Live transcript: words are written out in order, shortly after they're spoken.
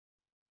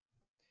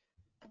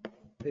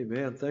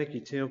Amen. Thank you,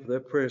 Tim, for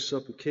that prayer of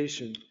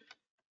supplication.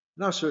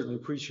 And I certainly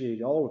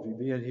appreciate all of you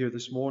being here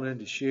this morning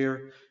to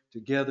share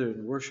together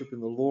and worship in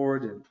the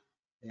Lord,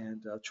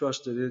 and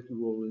trust that it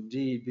will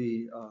indeed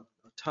be a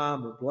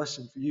time of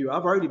blessing for you.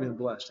 I've already been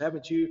blessed,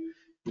 haven't you?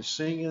 The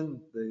singing,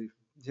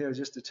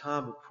 just a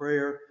time of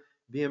prayer,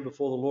 being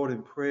before the Lord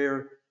in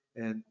prayer,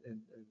 and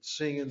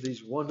singing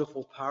these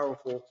wonderful,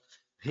 powerful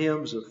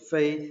hymns of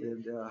faith,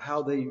 and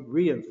how they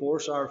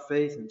reinforce our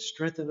faith and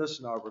strengthen us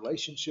in our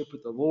relationship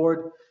with the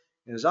Lord.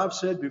 And as I've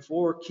said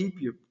before, keep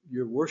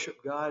your worship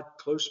guide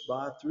close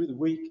by through the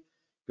week.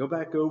 Go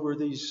back over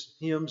these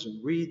hymns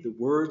and read the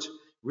words.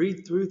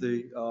 Read through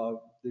the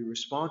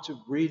responsive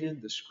reading,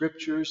 the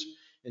scriptures,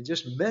 and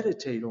just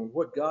meditate on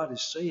what God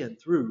is saying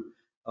through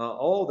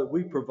all that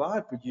we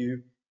provide for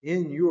you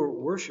in your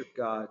worship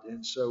guide.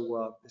 And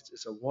so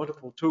it's a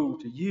wonderful tool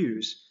to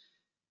use.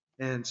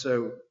 And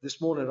so this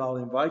morning I'll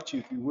invite you,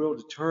 if you will,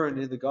 to turn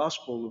in the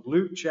Gospel of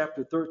Luke,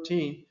 chapter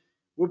 13.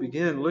 We'll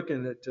begin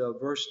looking at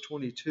verse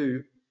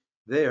 22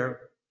 there.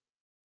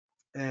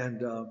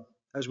 And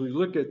as we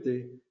look at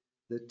the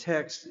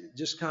text,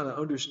 just kind of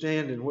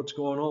understanding what's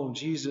going on,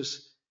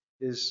 Jesus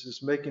is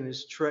making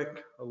his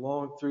trek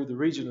along through the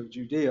region of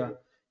Judea.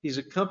 He's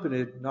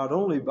accompanied not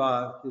only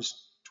by his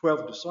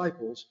 12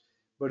 disciples,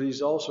 but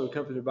he's also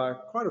accompanied by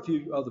quite a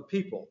few other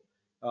people.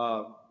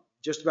 Uh,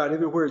 just about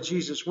everywhere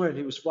Jesus went,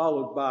 he was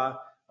followed by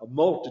a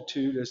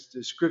multitude, as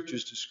the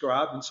scriptures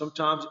describe, and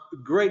sometimes a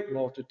great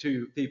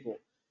multitude of people.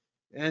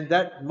 And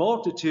that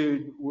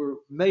multitude were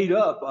made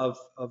up of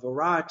a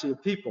variety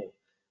of people.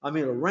 I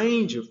mean, a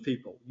range of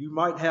people. You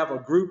might have a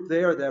group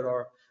there that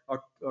are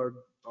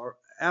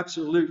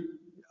absolute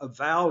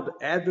avowed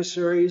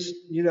adversaries,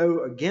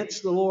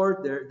 against the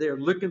Lord. They're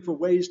looking for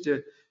ways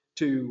to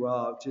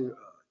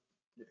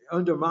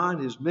undermine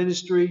his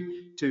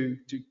ministry, to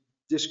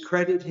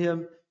discredit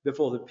him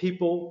before the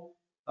people.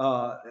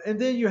 And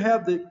then you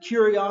have the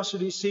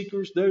curiosity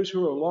seekers, those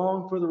who are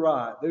along for the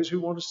ride, those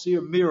who want to see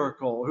a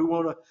miracle, who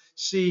want to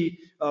see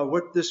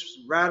what this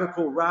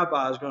radical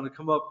rabbi is going to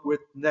come up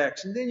with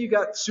next. And then you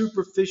got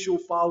superficial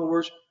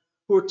followers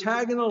who are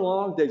tagging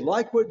along. They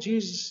like what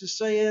Jesus is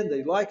saying,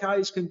 they like how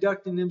he's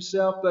conducting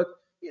himself, but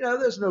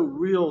there's no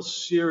real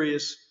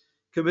serious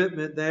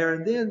commitment there.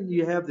 And then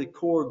you have the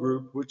core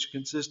group, which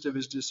consists of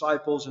his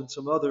disciples and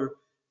some other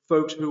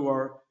folks who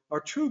are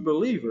true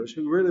believers,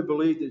 who really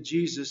believe that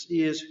Jesus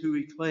is who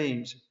he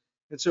claims.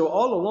 And so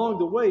all along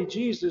the way,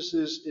 Jesus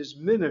is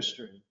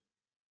ministering.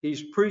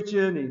 He's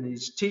preaching and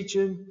he's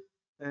teaching,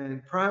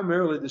 and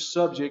primarily the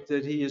subject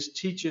that he is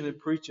teaching and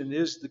preaching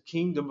is the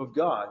kingdom of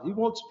God. He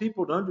wants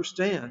people to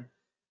understand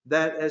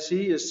that, as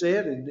he has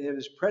said, and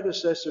his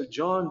predecessor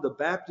John the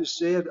Baptist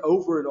said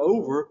over and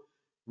over,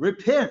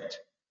 repent,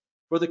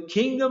 for the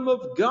kingdom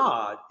of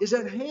God is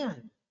at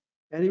hand.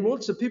 And he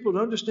wants the people to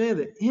understand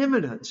the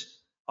imminence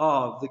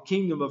of the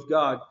kingdom of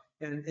God,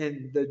 and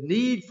the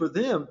need for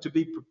them to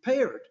be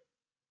prepared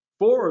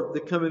for the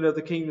coming of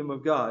the kingdom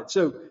of God.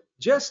 So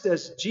just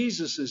as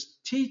Jesus'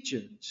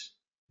 teachings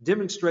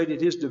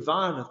demonstrated his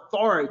divine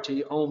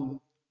authority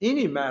on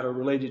any matter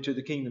related to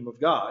the kingdom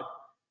of God,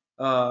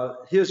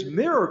 his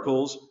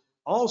miracles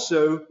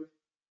also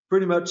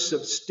pretty much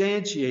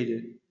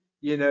substantiated,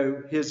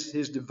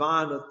 his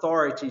divine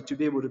authority to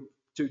be able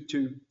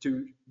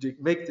to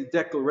make the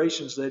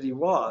declarations that he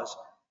was.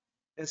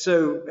 And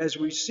so, as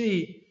we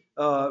see,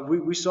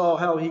 we saw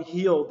how he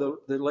healed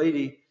the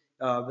lady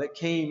that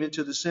came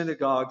into the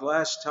synagogue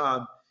last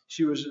time.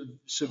 She was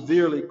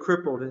severely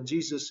crippled, and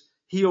Jesus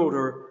healed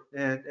her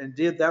and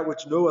did that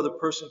which no other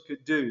person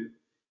could do.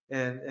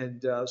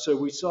 And so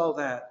we saw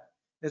that.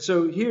 And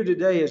so here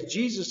today, as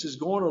Jesus is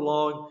going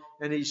along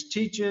and he's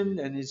teaching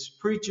and he's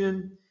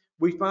preaching,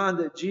 we find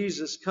that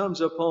Jesus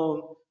comes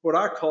upon what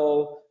I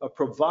call a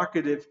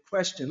provocative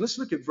question. Let's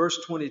look at verse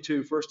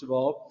 22 first of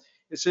all.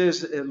 It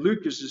says,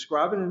 Luke is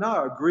describing, and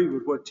I agree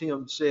with what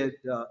Tim said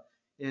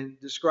in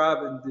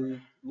describing the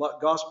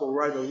gospel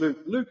writer Luke.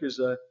 Luke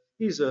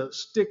he's a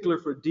stickler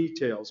for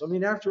details. I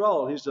mean, after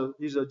all, he's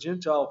a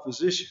Gentile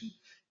physician,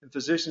 and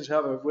physicians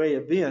have a way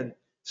of being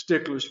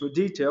sticklers for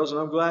details,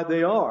 and I'm glad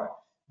they are.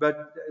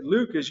 But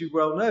Luke, as you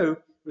well know,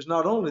 was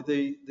not only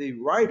the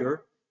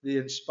writer, the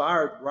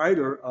inspired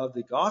writer of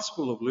the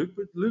Gospel of Luke,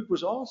 but Luke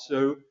was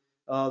also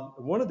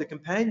one of the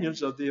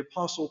companions of the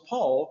Apostle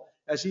Paul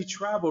as he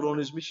traveled on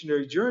his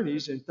missionary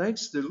journeys. And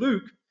thanks to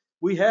Luke,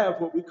 we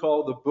have what we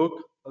call the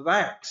book of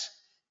Acts.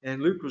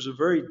 And Luke was a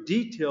very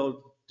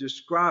detailed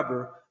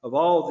describer of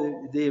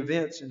all the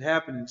events and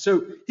happenings.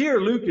 So here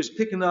Luke is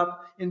picking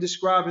up and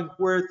describing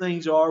where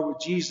things are with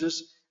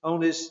Jesus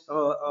on his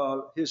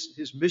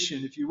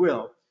mission, if you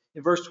will.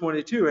 In verse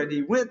 22, and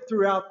he went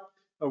through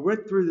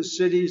the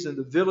cities and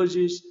the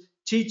villages,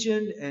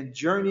 teaching and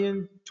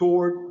journeying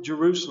toward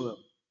Jerusalem.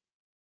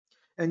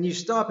 And you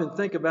stop and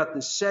think about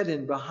the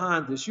setting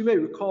behind this. You may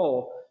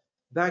recall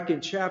back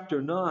in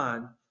chapter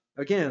 9,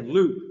 again,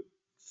 Luke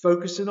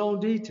focusing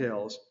on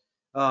details.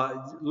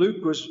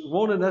 Luke was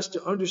wanting us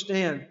to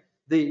understand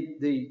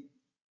the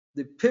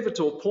the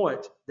pivotal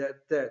point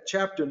that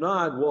chapter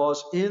 9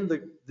 was in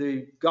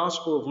the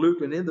Gospel of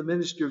Luke and in the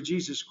ministry of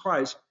Jesus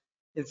Christ.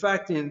 In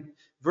fact, in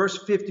verse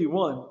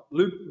 51,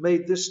 Luke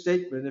made this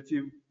statement. If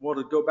you want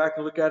to go back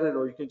and look at it,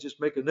 or you can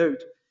just make a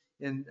note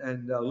in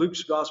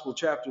Luke's Gospel,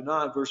 chapter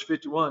 9, verse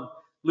 51,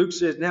 Luke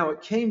says, "Now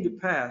it came to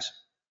pass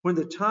when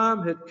the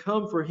time had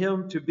come for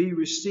him to be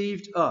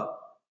received up,"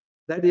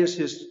 that is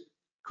his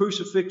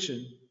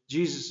crucifixion,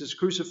 Jesus'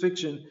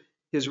 crucifixion,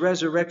 his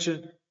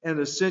resurrection and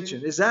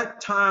ascension, as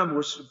that time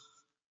was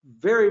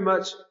very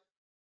much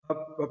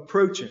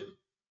approaching,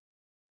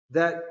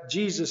 that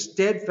Jesus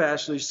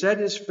steadfastly set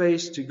his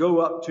face to go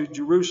up to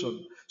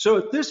Jerusalem. So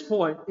at this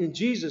point in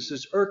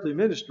Jesus' earthly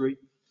ministry,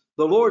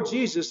 the Lord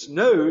Jesus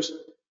knows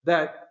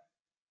that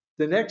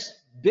the next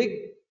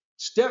big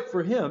step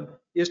for him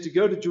is to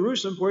go to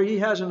Jerusalem, where he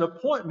has an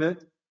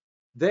appointment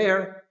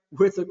there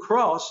with a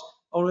cross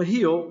on a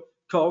hill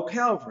called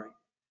Calvary.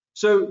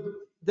 So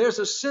there's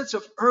a sense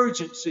of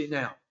urgency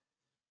now.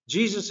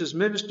 Jesus has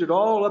ministered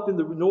all up in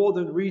the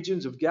northern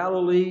regions of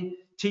Galilee,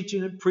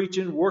 teaching and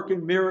preaching,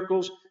 working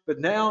miracles, but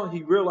now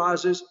he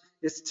realizes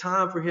it's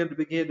time for him to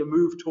begin to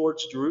move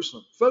towards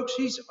Jerusalem. Folks,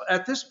 he's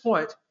at this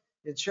point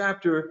in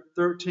chapter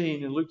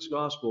 13 in Luke's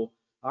Gospel,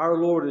 our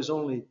Lord is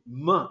only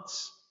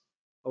months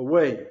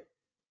away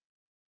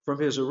from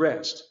his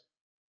arrest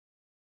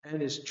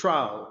and his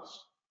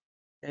trials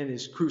and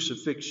his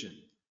crucifixion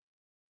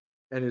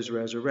and his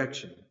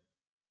resurrection.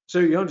 So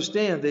you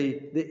understand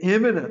the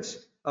imminence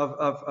of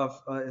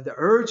the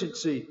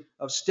urgency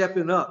of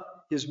stepping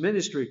up his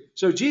ministry.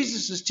 So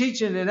Jesus is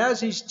teaching, and as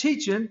he's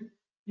teaching,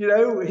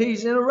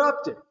 he's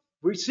interrupted.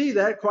 We see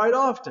that quite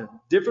often.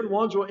 Different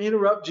ones will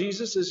interrupt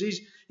Jesus as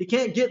he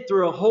can't get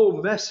through a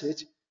whole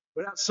message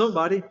without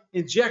somebody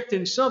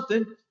injecting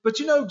something. But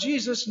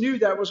Jesus knew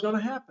that was going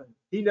to happen.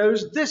 He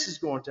knows this is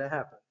going to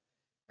happen.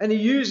 And he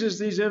uses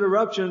these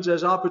interruptions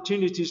as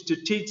opportunities to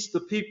teach the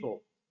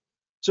people.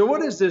 So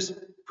what is this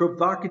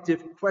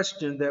provocative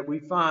question that we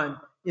find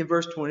in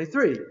verse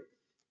 23? It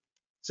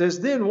says,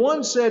 "Then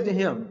one said to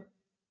him,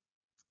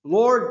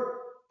 'Lord,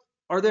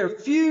 are there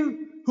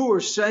few who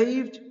are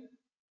saved?'"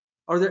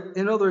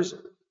 In others,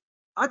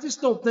 I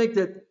just don't think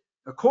that,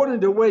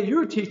 according to the way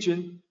you're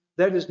teaching,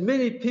 that as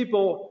many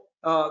people,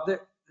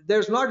 that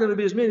there's not going to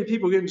be as many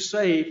people getting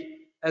saved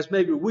as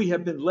maybe we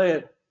have been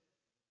led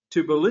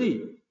to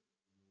believe.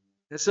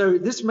 And so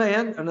this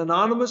man, an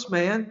anonymous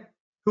man,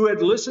 who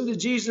had listened to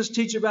Jesus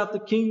teach about the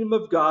kingdom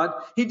of God,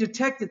 he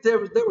detected there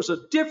was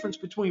a difference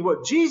between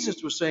what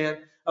Jesus was saying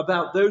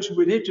about those who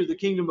would enter the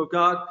kingdom of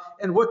God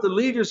and what the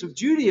leaders of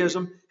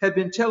Judaism had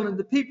been telling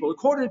the people.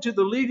 According to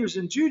the leaders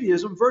in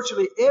Judaism,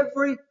 virtually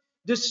every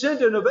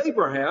descendant of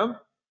Abraham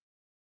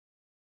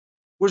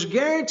was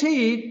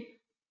guaranteed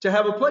to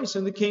have a place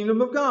in the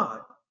kingdom of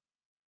God.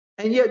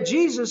 And yet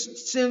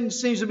Jesus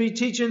seems to be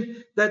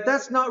teaching that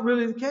that's not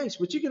really the case.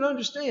 But you can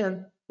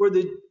understand where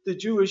the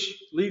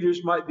Jewish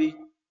leaders might be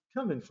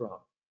coming from.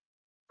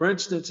 For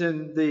instance,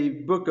 in the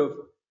book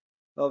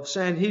of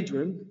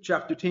Sanhedrin,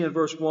 chapter 10,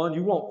 verse 1,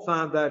 you won't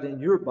find that in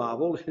your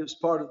Bible. It's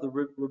part of the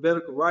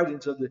rabbinical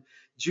writings of the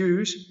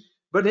Jews.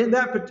 But in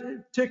that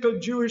particular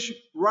Jewish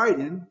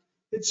writing,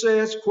 it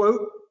says,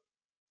 quote,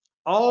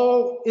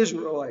 "All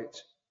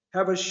Israelites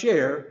have a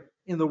share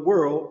in the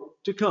world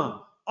to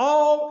come."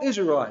 All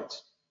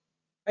Israelites.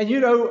 And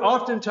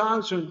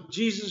oftentimes when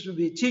Jesus would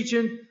be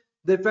teaching,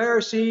 the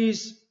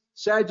Pharisees,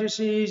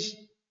 Sadducees,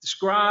 the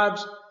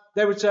scribes,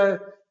 they would say,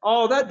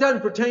 "Oh, that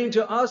doesn't pertain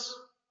to us.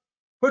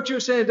 What you're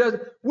saying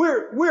doesn't.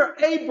 We're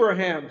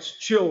Abraham's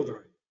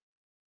children.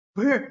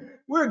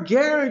 We're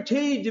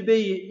guaranteed to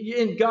be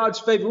in God's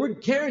favor. We're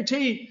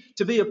guaranteed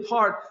to be a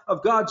part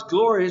of God's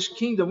glorious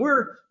kingdom.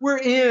 We're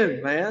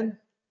in, man."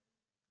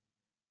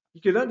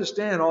 You can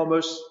understand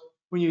almost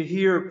when you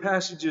hear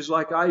passages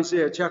like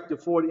Isaiah chapter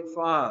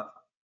 45,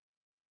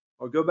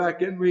 or go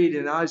back and read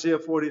in Isaiah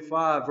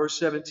 45, verse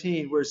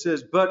 17, where it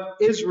says, "But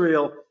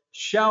Israel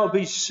shall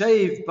be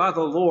saved by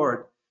the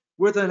Lord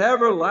with an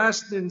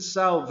everlasting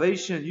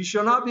salvation. You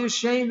shall not be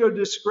ashamed or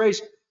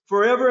disgraced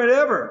forever and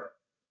ever."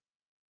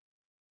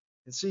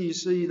 And you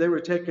see, they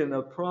were taking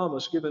a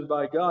promise given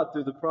by God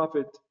through the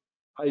prophet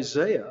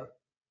Isaiah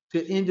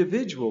to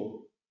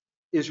individual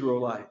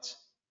Israelites.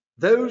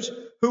 Those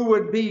who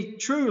would be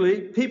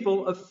truly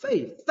people of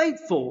faith,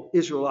 faithful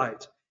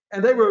Israelites.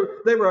 And they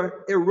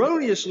were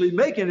erroneously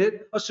making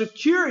it a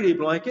security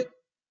blanket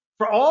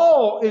for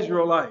all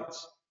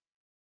Israelites.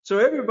 So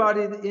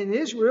everybody in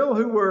Israel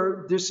who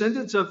were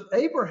descendants of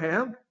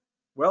Abraham,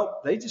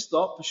 well, they just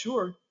thought for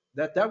sure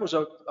that was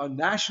a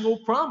national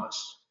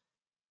promise.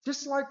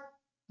 Just like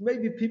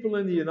maybe people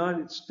in the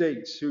United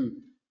States who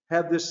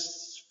have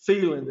this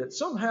feeling that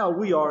somehow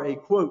we are a,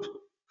 quote,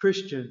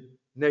 Christian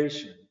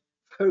nation.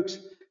 Folks,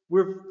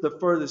 we're the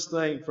furthest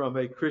thing from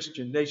a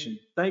Christian nation.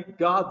 Thank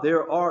God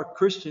there are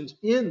Christians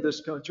in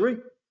this country.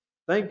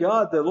 Thank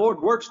God the Lord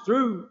works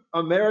through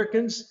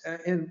Americans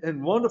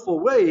in wonderful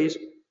ways.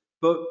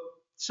 But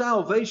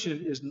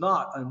salvation is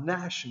not a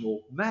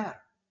national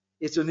matter.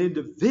 It's an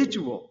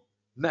individual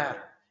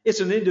matter. It's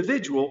an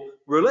individual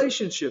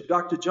relationship.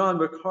 Dr. John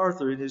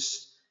MacArthur, in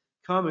his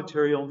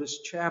commentary on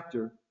this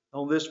chapter,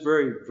 on this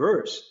very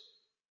verse,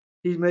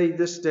 he made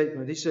this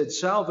statement. He said,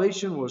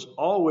 salvation was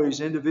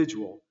always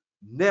individual,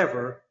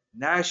 never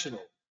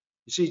national.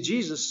 You see,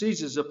 Jesus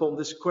seizes upon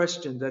this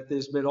question that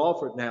has been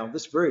offered now,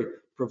 this very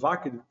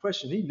provocative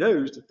question. He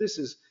knows that this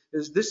is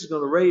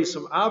going to raise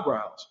some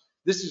eyebrows.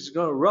 This is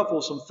going to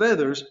ruffle some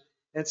feathers.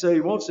 And so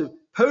he wants to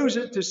pose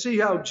it to see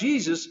how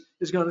Jesus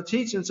is going to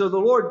teach. And so the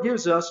Lord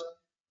gives us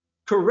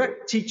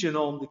correct teaching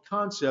on the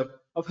concept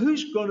of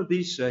who's going to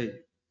be saved.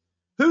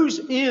 Who's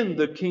in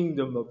the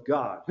kingdom of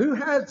God? Who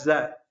has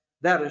that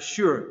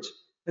assurance?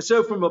 And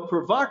so from a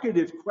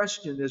provocative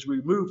question as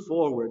we move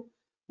forward,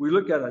 we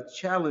look at a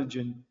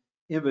challenging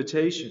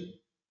invitation.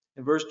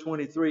 In verse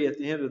 23, at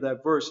the end of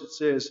that verse, it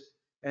says,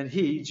 and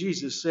he,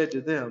 Jesus, said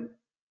to them,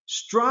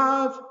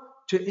 strive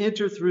to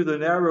enter through the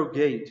narrow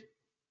gate.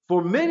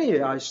 For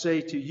many, I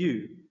say to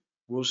you,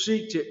 will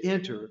seek to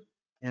enter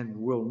and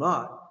will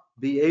not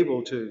be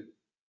able to.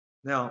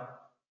 Now,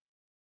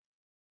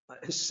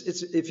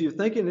 if you're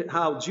thinking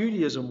how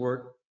Judaism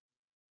worked,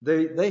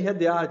 they had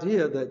the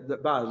idea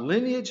that by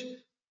lineage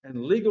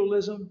and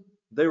legalism,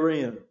 they were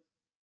in.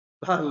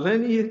 By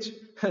lineage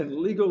and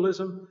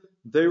legalism,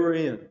 they were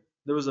in.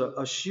 There was a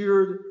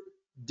assured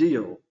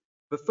deal.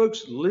 But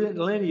folks,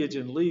 lineage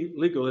and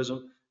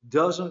legalism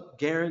doesn't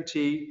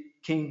guarantee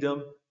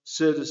kingdom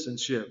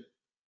citizenship.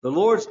 The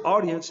Lord's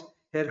audience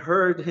had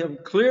heard him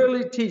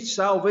clearly teach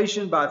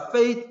salvation by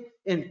faith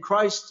in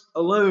Christ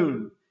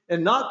alone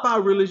and not by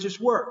religious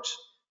works.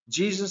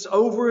 Jesus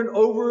over and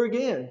over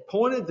again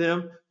pointed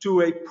them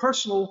to a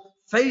personal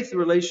faith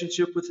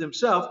relationship with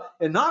himself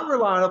and not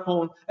relying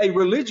upon a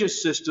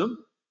religious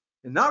system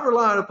and not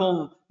relying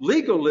upon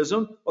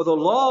legalism or the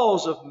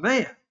laws of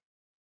man.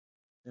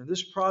 And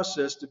this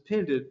process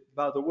depended,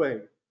 by the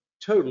way,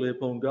 totally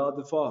upon God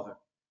the Father.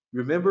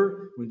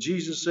 Remember when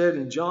Jesus said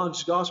in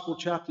John's Gospel,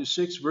 chapter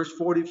 6, verse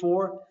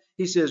 44,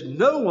 he says,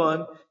 no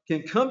one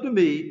can come to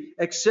me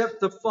except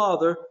the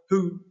Father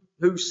who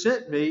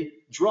sent me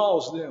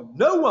draws them.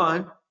 No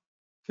one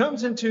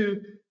comes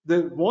into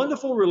the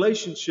wonderful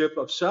relationship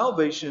of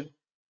salvation,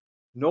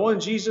 knowing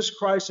Jesus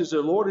Christ as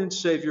their Lord and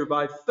Savior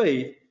by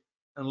faith,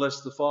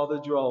 unless the Father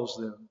draws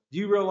them. Do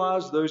you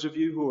realize, those of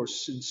you who are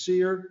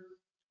sincere,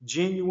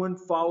 genuine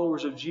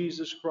followers of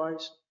Jesus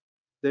Christ,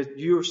 that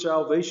your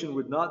salvation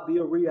would not be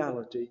a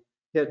reality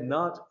had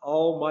not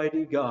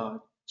Almighty God,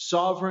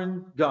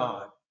 sovereign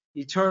God,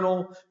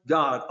 eternal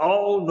God,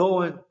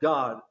 all-knowing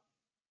God,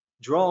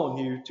 drawn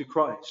you to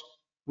Christ?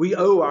 We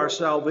owe our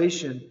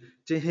salvation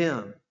to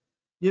him.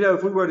 You know,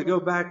 if we were to go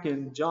back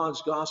in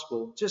John's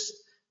Gospel,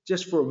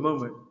 just for a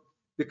moment,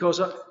 because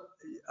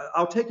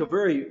I'll take a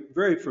very,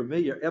 very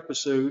familiar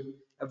episode,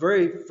 a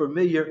very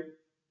familiar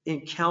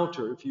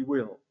encounter, if you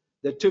will,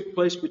 that took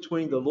place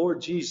between the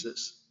Lord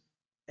Jesus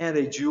and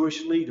a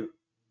Jewish leader.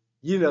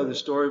 You know the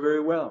story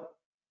very well.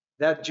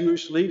 That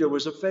Jewish leader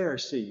was a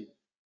Pharisee.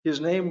 His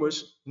name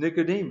was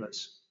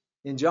Nicodemus.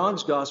 In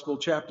John's Gospel,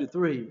 chapter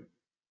 3,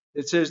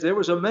 it says, there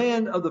was a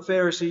man of the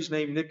Pharisees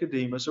named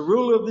Nicodemus, a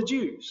ruler of the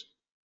Jews.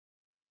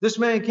 This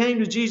man came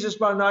to Jesus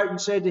by night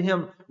and said to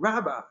him,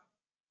 Rabbi,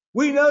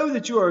 we know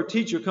that you are a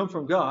teacher come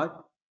from God,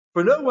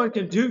 for no one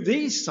can do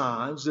these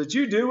signs that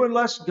you do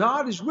unless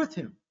God is with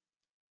him.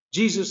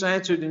 Jesus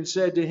answered and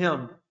said to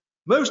him,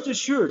 most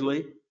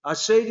assuredly, I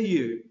say to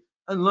you,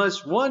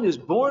 unless one is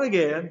born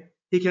again,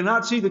 he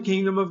cannot see the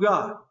kingdom of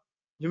God.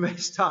 You may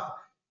stop.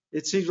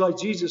 It seems like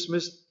Jesus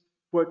missed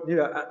what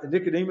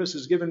Nicodemus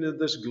is given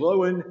this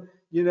glowing,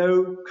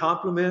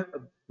 compliment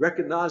of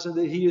recognizing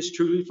that he is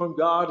truly from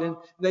God, and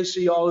they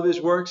see all of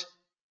his works.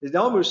 It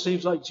almost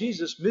seems like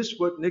Jesus missed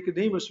what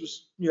Nicodemus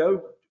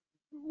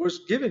was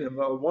giving him,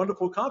 a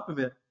wonderful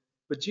compliment.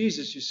 But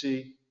Jesus, you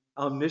see,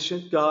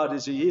 omniscient God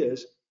as he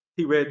is,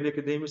 he read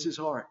Nicodemus's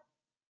heart.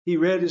 He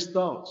read his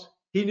thoughts.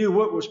 He knew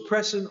what was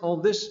pressing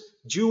on this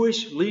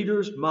Jewish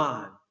leader's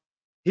mind.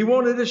 He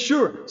wanted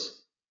assurance.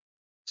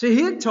 See,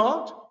 he had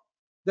taught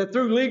that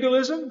through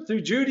legalism,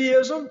 through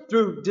Judaism,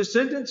 through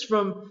descendants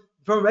from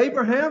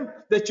Abraham,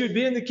 that you'd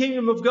be in the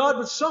kingdom of God,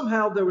 but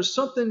somehow there was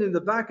something in the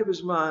back of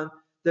his mind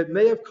that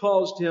may have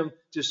caused him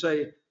to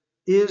say,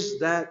 is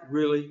that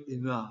really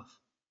enough?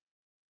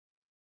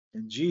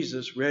 And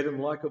Jesus read him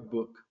like a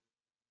book,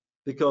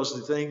 because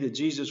the thing that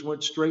Jesus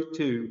went straight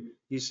to,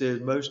 he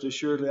said, most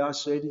assuredly I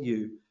say to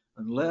you,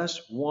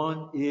 unless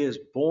one is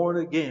born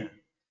again,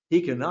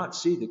 he cannot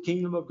see the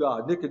kingdom of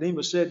God.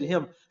 Nicodemus said to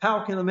him,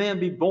 how can a man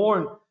be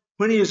born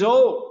when he is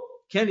old?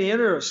 Can he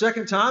enter a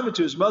second time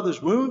into his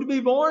mother's womb to be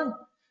born?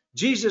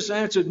 Jesus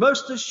answered,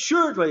 most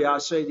assuredly I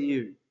say to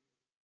you,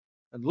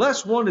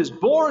 unless one is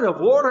born of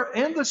water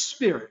and the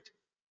Spirit,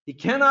 he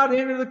cannot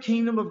enter the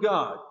kingdom of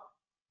God.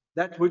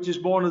 That which is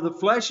born of the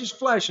flesh is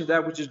flesh, and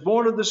that which is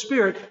born of the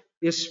Spirit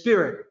is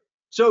spirit.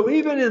 So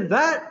even in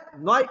that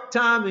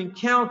nighttime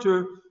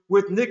encounter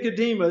with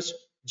Nicodemus,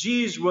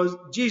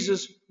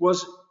 Jesus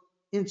was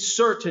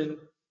inserting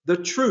the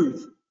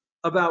truth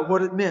about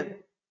what it meant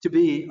to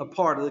be a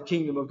part of the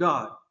kingdom of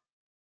God.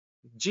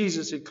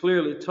 Jesus had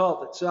clearly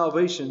taught that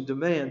salvation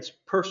demands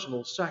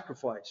personal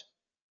sacrifice.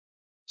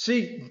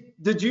 See,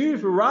 the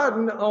Jews were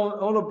riding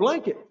on a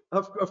blanket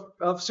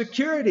of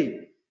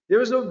security. There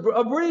was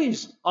a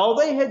breeze. All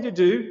they had to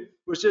do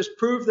was just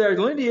prove their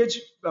lineage,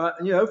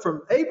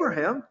 from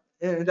Abraham,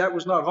 and that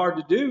was not hard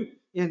to do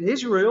in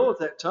Israel at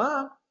that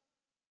time.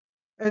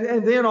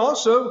 And then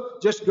also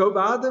just go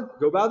by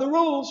the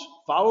rules,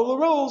 follow the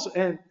rules,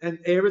 and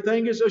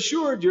everything is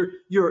assured.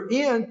 You're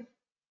in.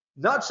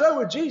 Not so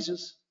with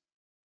Jesus.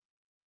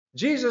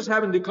 Jesus,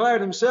 having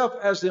declared himself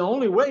as the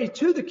only way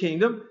to the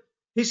kingdom,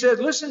 he said,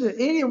 listen,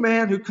 any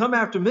man who come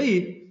after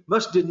me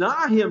must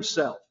deny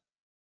himself,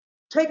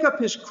 take up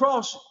his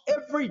cross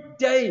every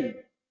day,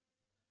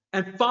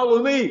 and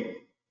follow me.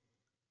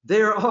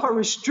 There are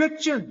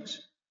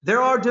restrictions.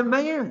 There are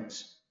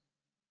demands.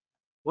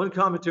 One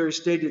commentary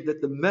stated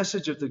that the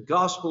message of the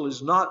gospel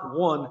is not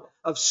one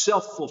of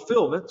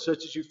self-fulfillment,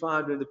 such as you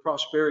find in the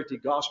prosperity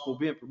gospel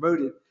being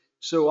promoted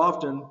so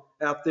often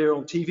out there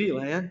on TV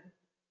land.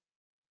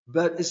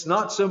 But it's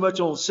not so much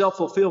on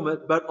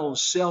self-fulfillment, but on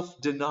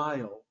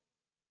self-denial.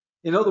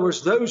 In other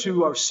words, those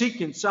who are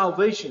seeking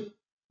salvation,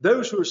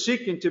 those who are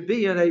seeking to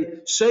be in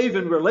a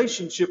saving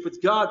relationship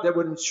with God that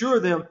would ensure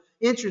them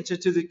entrance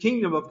into the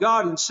kingdom of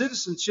God and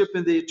citizenship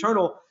in the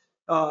eternal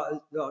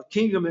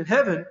kingdom in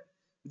heaven,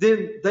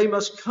 then they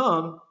must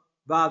come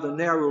by the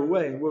narrow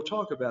way. And we'll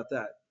talk about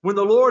that. When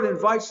the Lord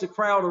invites the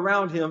crowd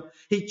around him,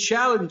 he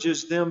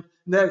challenges them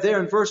there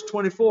in verse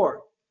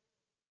 24.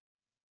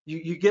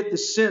 You get the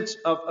sense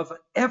of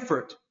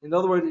effort. In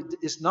other words,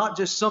 it's not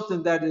just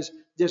something that is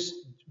just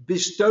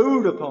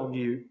bestowed upon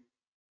you.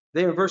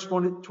 There in verse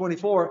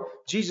 24,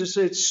 Jesus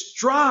said,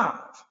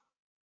 strive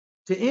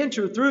to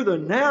enter through the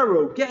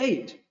narrow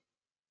gate.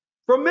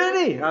 For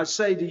many, I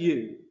say to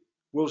you,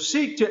 will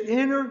seek to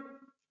enter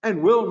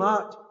and will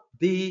not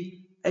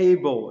be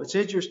able. It's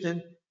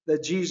interesting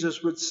that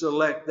Jesus would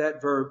select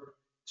that verb,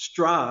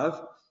 strive.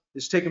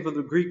 It's taken from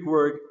the Greek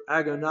word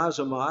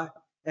agonizomai,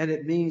 and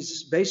it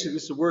means, basically,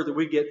 it's the word that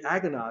we get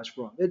agonize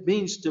from. It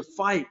means to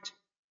fight.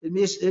 It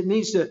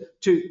means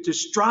to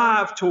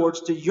strive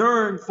towards, to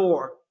yearn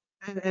for,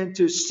 and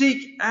to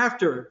seek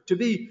after, to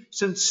be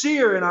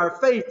sincere in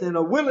our faith and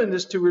a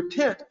willingness to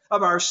repent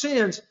of our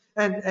sins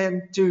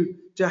and to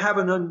have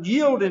an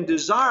unyielding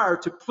desire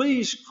to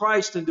please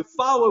Christ and to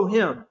follow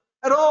him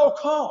at all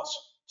costs.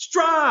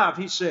 Strive,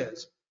 he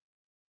says.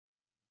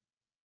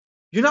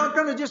 You're not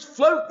going to just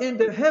float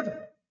into heaven.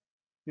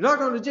 You're not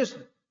going to just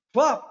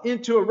plop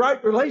into a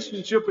right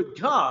relationship with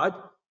God.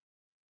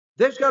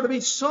 There's got to be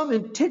some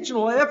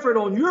intentional effort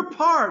on your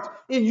part,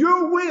 in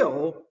your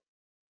will,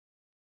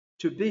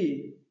 to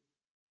be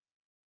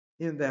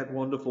in that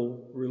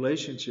wonderful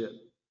relationship.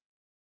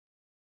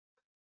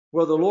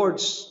 Well, the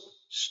Lord's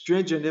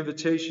stringent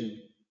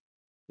invitation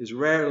is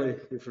rarely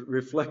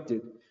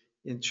reflected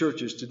in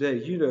churches today.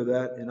 You know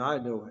that, and I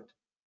know it.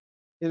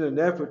 In an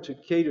effort to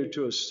cater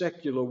to a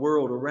secular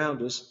world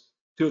around us,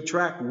 to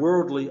attract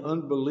worldly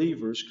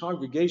unbelievers,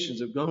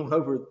 congregations have gone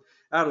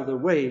out of their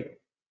way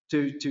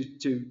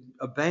to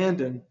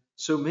abandon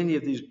so many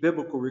of these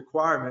biblical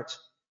requirements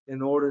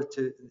in order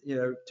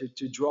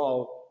to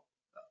draw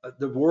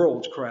the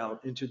world's crowd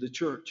into the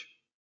church.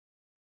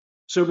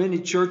 So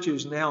many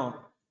churches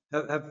now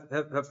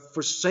have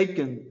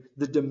forsaken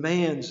the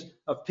demands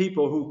of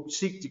people who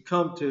seek to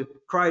come to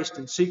Christ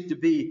and seek to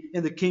be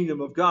in the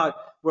kingdom of God.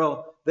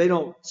 Well, they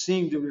don't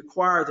seem to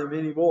require them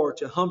anymore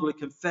to humbly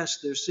confess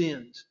their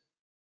sins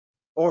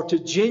or to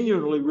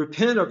genuinely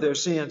repent of their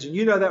sins. And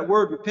you know that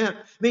word repent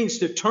means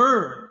to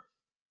turn,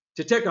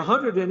 to take a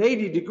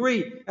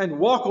 180-degree and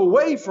walk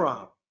away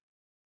from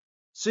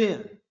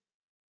sin.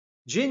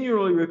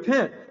 Genuinely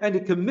repent and to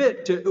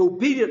commit to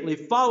obediently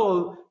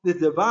follow the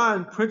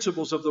divine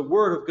principles of the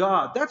Word of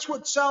God. That's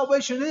what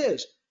salvation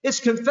is. It's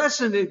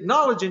confessing and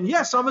acknowledging,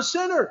 yes, I'm a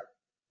sinner.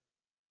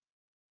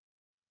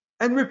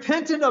 And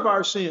repenting of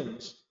our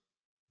sins.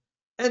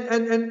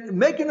 And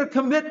making a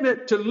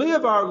commitment to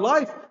live our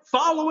life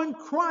following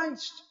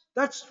Christ.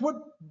 That's what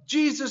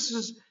Jesus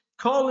is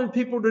calling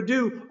people to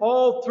do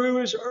all through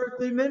his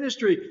earthly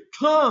ministry.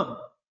 Come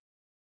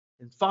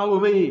and follow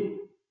me.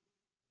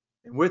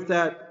 And with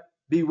that,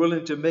 be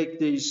willing to make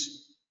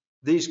these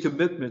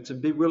commitments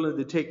and be willing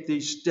to take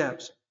these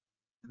steps.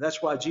 And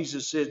that's why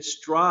Jesus said,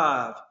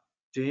 strive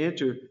to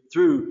enter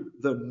through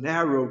the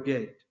narrow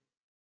gate.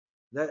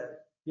 That,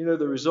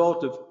 the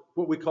result of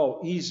what we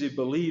call easy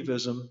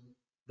believism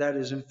that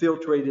has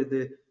infiltrated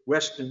the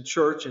Western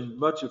church and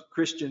much of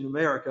Christian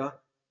America,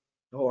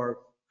 or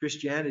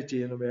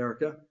Christianity in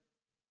America.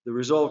 The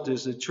result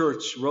is the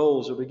church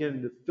rolls are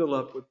beginning to fill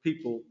up with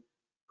people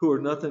who are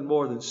nothing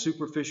more than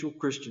superficial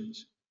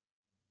Christians,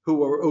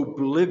 who are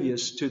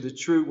oblivious to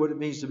what it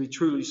means to be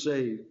truly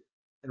saved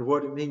and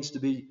what it means to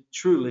be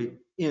truly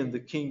in the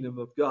kingdom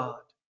of God.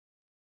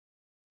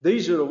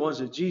 These are the ones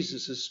that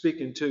Jesus is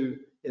speaking to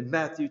in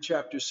Matthew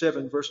chapter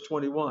 7, verse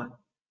 21.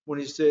 When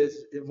he says,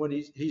 when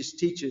he's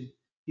teaching,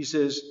 he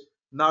says,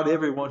 not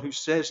everyone who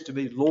says to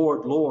me,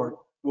 Lord, Lord,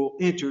 will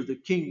enter the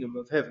kingdom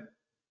of heaven,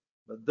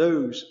 but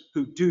those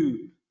who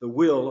do the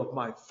will of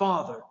my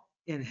Father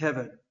in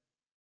heaven.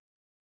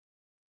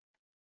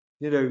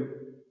 You know,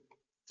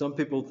 some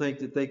people think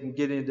that they can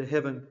get into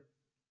heaven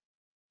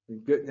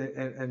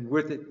and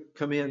with it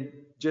come in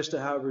just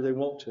however they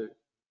want to.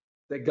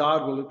 That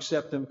God will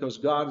accept them because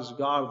God is a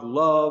God of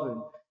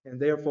love, and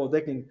therefore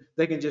they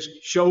can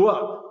just show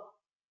up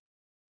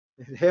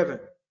in heaven.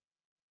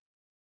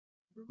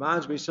 It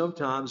reminds me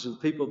sometimes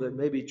of people that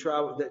maybe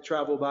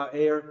travel by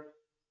air,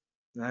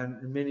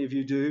 and many of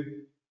you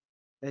do.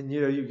 And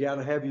you got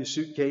to have your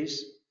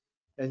suitcase,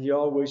 and you're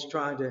always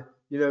trying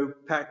to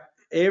pack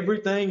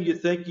everything you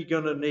think you're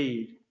going to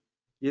need.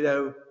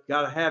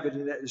 Got to have it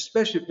in that,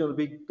 especially if you're going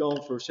to be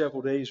gone for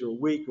several days or a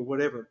week or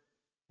whatever.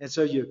 And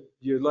so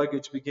your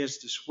luggage begins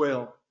to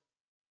swell.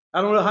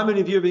 I don't know how many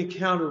of you have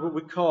encountered what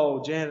we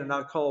call, Jan and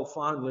I call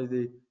fondly,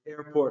 the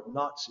airport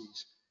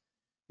Nazis.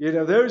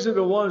 Those are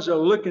the ones that are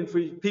looking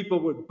for people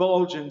with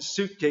bulging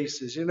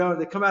suitcases.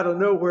 They come out of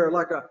nowhere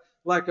like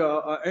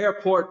a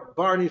airport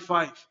Barney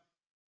Fife.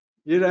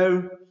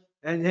 And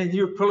then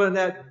you're pulling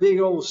that big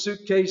old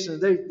suitcase,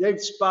 and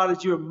they've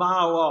spotted you a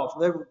mile off.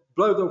 They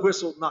blow the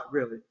whistle, not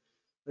really.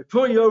 They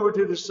pull you over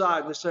to the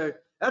side and they say,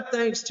 "That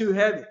thing's too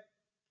heavy."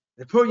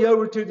 They pull you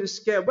over to the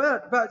scale,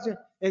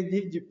 and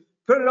you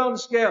put it on the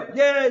scale.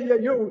 Yeah,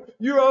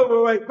 you're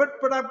overweight,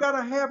 but I've got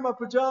to have my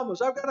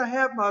pajamas. I've got to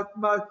have my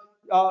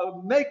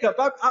makeup.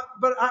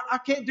 But I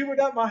can't do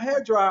without my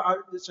hair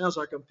dryer. It sounds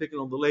like I'm picking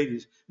on the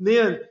ladies.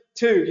 Men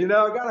too, I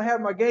got to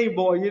have my Game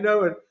Boy,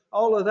 and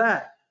all of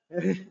that.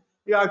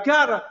 I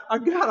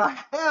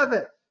gotta have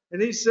it.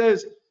 And he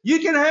says, "You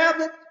can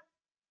have it.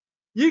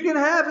 You can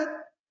have it,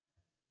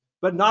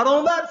 but not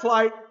on that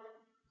flight."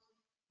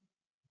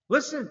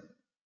 Listen.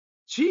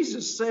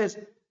 Jesus says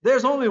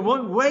there's only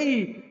one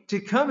way to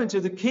come into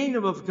the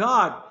kingdom of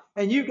God,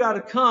 and you got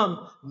to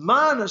come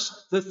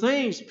minus the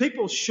things.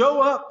 People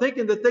show up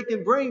thinking that they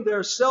can bring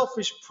their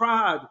selfish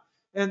pride,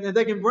 and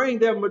they can bring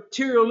their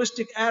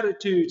materialistic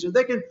attitudes, and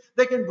they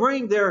can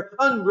bring their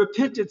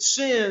unrepented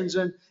sins,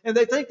 and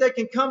they think they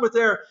can come with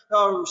their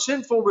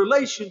sinful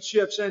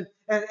relationships and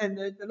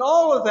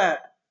all of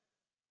that.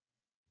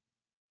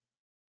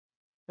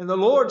 And the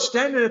Lord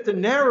standing at the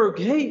narrow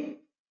gate,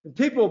 and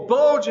people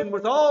bulging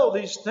with all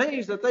these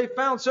things that they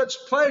found such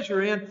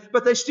pleasure in,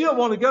 but they still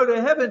want to go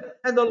to heaven.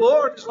 And the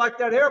Lord is like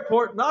that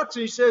airport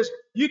Nazi. He says,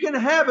 "You can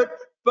have it,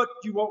 but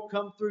you won't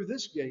come through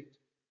this gate."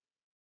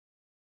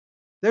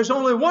 There's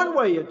only one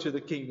way into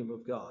the kingdom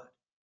of God.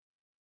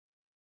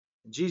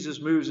 And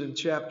Jesus moves in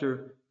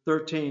chapter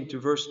 13 to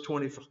verse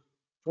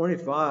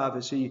 25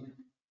 as he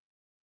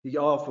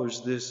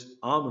offers this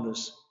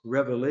ominous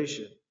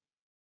revelation.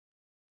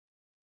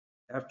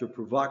 After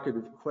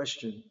provocative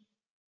question,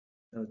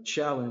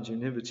 challenge,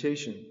 and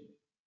invitation,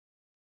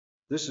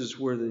 this is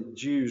where the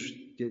Jews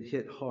get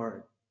hit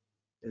hard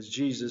as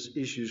Jesus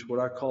issues what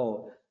I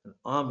call an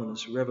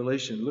ominous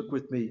revelation. Look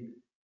with me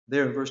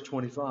there in verse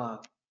 25.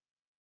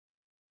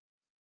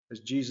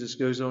 As Jesus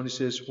goes on, he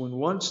says, "When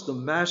once the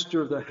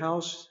master of the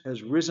house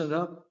has risen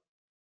up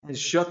and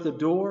shut the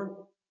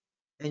door,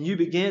 and you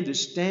begin to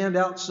stand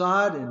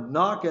outside and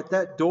knock at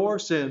that door,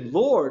 saying,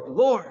 'Lord,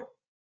 Lord,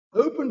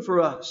 open for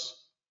us.'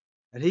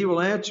 And he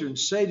will answer and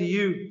say to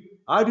you,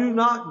 'I do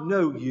not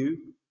know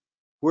you,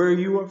 where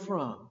you are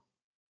from.'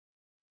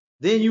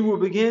 Then you will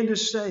begin to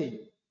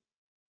say,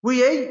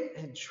 'We ate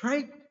and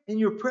drank in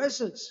your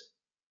presence,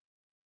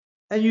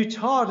 and you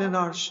taught in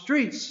our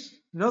streets.'"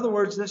 In other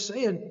words, they're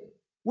saying,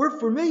 "We're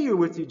familiar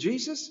with you,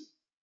 Jesus.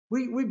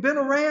 We've been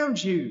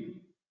around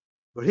you."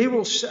 But he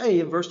will say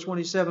in verse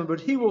 27,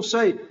 but he will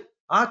say,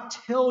 "I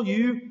tell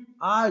you,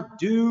 I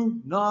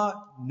do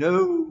not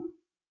know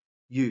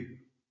you,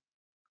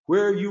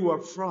 where you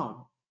are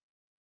from."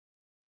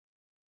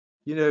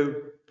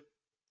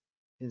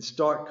 In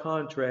stark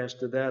contrast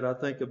to that, I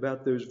think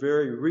about those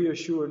very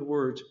reassuring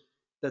words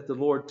that the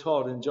Lord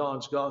taught in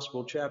John's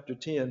Gospel, chapter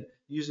 10,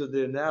 using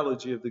the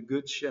analogy of the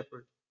Good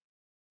Shepherd.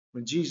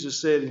 When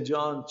Jesus said in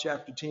John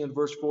chapter 10,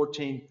 verse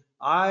 14,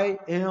 "I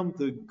am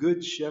the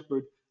Good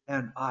Shepherd,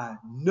 and I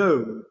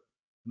know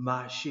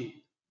my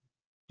sheep."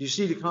 Do you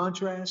see the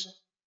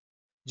contrast?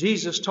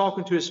 Jesus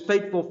talking to his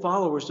faithful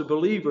followers, the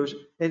believers,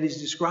 and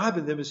he's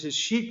describing them as his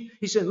sheep.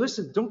 He said,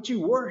 "Listen, don't you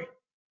worry.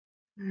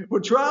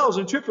 When trials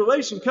and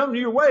tribulation come to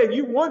your way and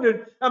you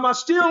wonder, am I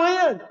still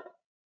in?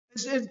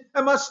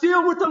 Am I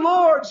still with the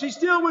Lord? Is he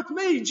still with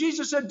me?"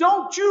 Jesus said,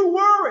 "Don't you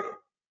worry.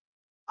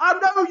 I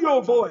know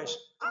your voice.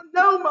 I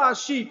know my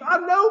sheep. I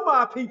know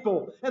my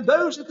people. And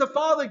those that the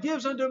Father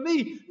gives unto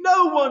me,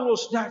 no one will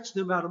snatch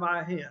them out of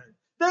my hand."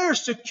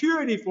 There's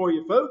security for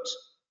you, folks.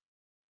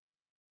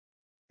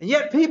 And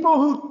yet people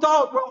who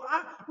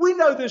thought, we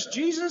know this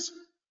Jesus.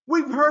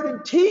 We've heard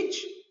him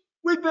teach.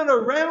 We've been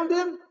around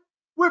him.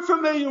 We're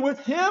familiar with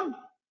him.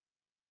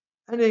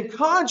 And in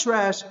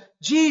contrast,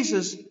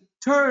 Jesus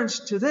turns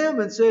to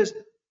them and says,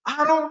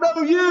 "I don't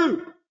know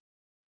you."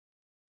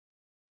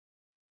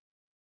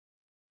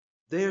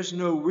 There's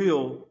no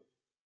real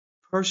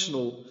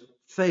personal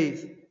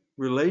faith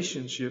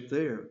relationship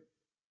there.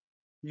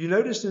 You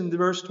notice in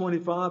verse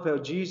 25 how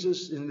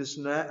Jesus, in this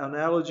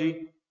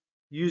analogy,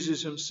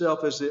 uses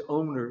himself as the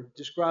owner,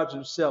 describes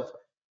himself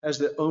as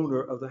the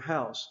owner of the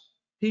house.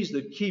 He's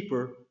the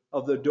keeper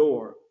of the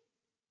door.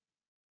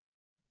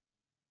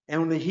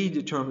 And only he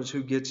determines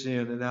who gets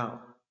in and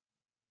out.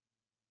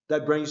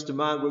 That brings to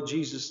mind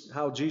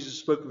how Jesus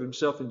spoke of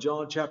himself in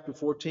John chapter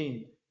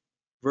 14,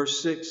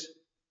 verse 6,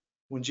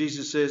 when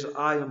Jesus says,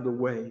 I am the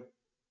way,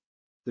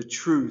 the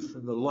truth,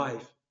 and the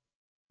life.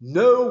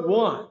 No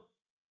one.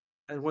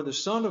 And when the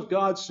Son of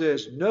God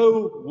says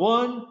no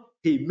one,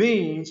 he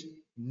means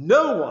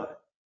no one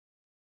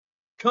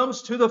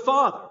comes to the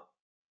Father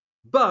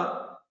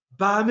but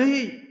by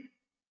me.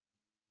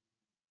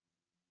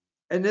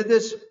 And then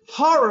this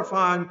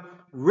horrifying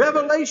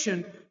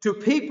revelation to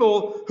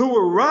people who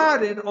were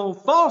riding on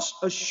false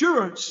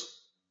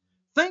assurance,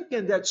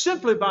 thinking that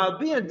simply by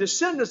being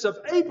descendants of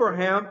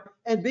Abraham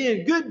and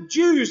being good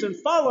Jews and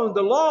following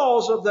the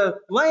laws of the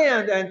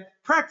land and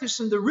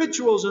practicing the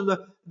rituals and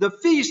the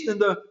feast and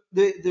the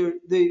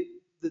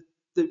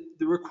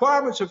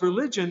requirements of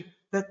religion,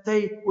 that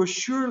they were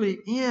surely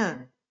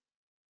in.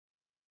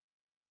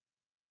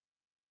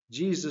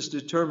 Jesus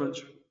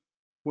determines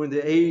when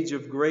the age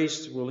of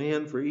grace will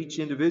end for each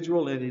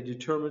individual, and he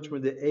determines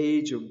when the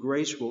age of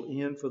grace will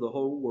end for the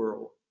whole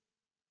world.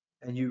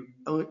 And you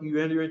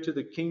enter into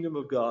the kingdom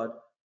of God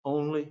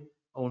only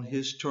on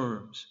his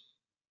terms.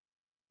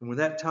 And when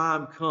that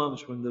time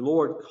comes, when the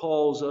Lord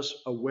calls us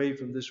away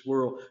from this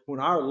world, when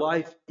our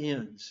life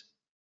ends,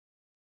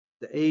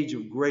 the age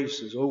of grace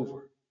is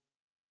over.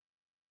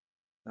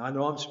 Now, I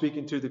know I'm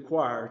speaking to the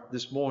choir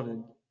this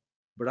morning,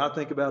 but I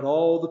think about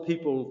all the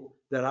people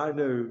that I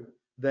know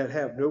that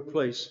have no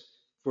place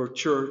for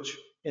church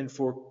and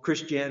for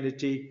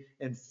Christianity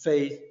and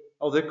faith.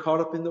 Oh, they're caught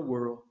up in the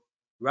world,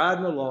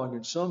 riding along,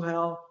 and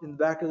somehow in the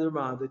back of their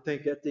mind they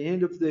think at the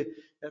end of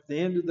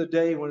the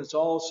day, when it's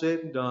all said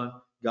and done,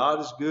 God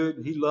is good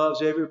and he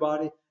loves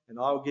everybody and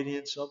I'll get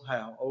in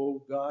somehow.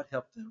 Oh, God,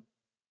 help them.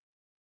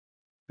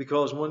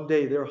 Because one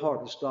day their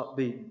heart will stop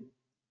beating.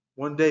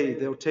 One day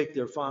they'll take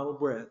their final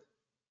breath.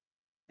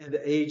 And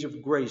the age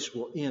of grace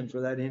will end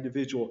for that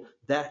individual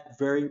that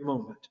very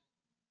moment.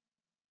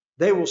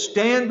 They will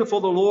stand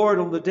before the Lord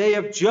on the day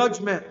of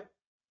judgment.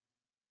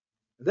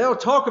 They'll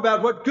talk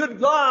about what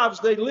good lives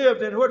they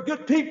lived and what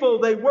good people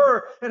they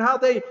were and how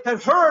they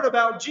had heard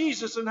about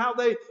Jesus and how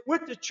they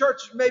went to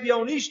church maybe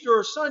on Easter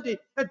or Sunday.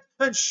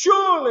 And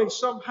surely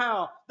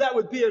somehow that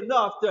would be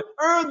enough to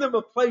earn them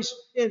a place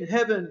in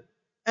heaven.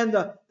 And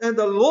the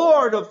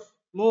Lord of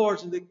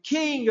Lords and the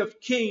King of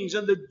Kings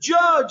and the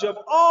Judge of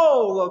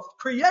all of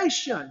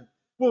creation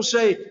will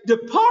say,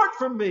 depart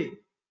from me.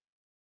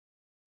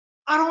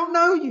 I don't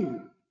know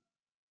you.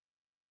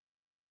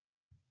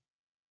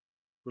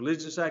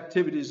 Religious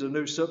activities are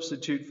no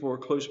substitute for a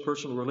close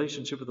personal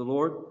relationship with the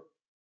Lord,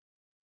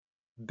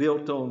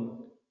 built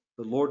on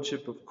the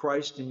Lordship of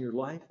Christ in your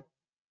life.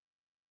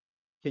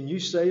 Can you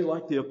say,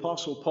 like the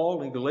Apostle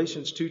Paul in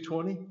Galatians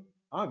 2:20,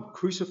 I'm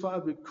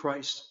crucified with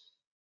Christ.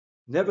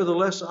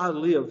 Nevertheless I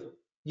live,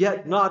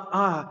 yet not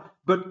I,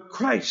 but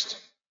Christ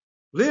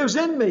lives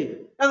in me.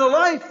 And the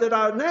life that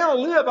I now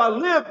live, I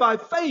live by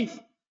faith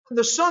in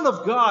the Son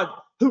of God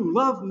who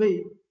loved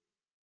me.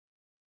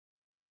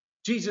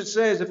 Jesus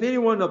says, if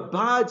anyone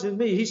abides in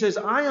me, he says,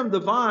 I am the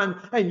vine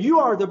and you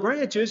are the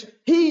branches.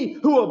 He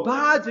who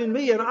abides in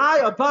me and I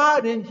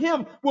abide in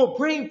him will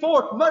bring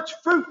forth much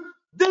fruit.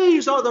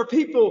 These are the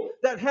people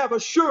that have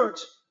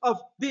assurance of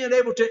being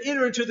able to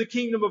enter into the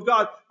kingdom of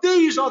God.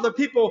 These are the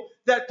people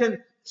that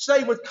can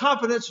say with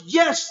confidence,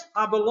 yes,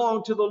 I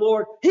belong to the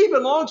Lord. He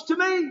belongs to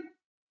me.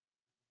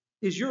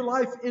 Is your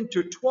life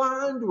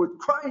intertwined with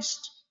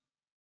Christ?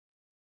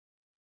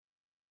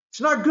 It's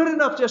not good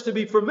enough just to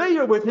be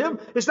familiar with him.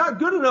 It's not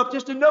good enough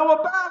just to know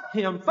about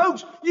him.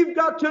 Folks, you've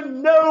got to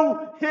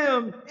know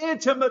him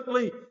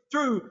intimately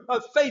through a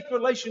faith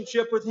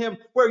relationship with him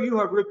where you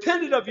have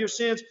repented of your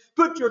sins,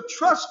 put your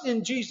trust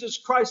in Jesus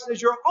Christ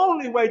as your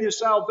only way to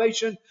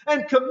salvation,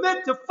 and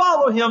commit to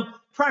follow him,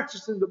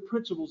 practicing the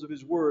principles of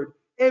his word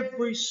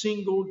every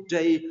single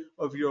day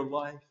of your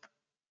life.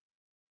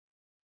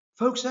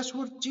 Folks, that's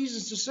what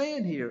Jesus is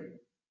saying here.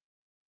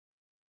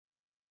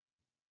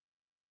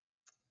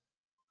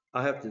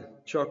 I have to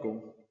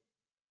chuckle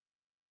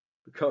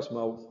because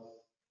my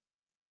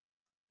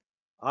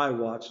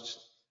iWatch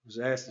was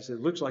asked, it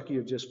said, looks like you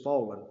have just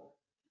fallen.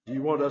 Do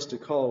you want us to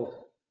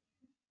call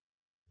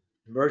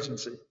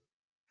emergency?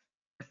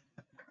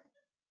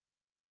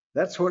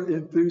 That's what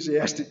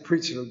enthusiastic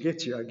preaching will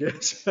get you, I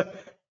guess.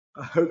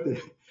 I hope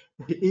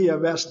the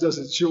EMS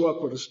doesn't show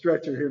up with a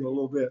stretcher here in a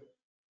little bit.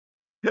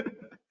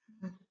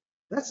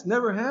 That's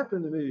never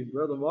happened to me,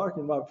 Brother Mark,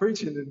 in my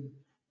preaching in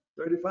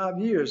 35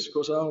 years. Of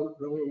course, I only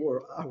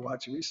wore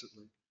iWatch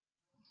recently.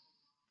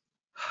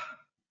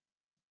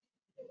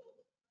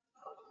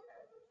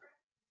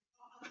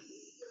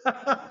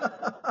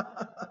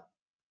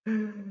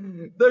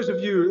 Those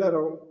of you that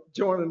are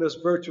joining us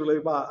virtually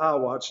by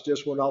iWatch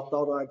just when I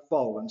thought I'd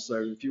fallen.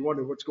 So if you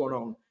wonder what's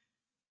going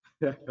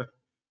on.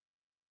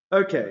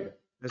 Okay,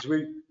 as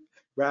we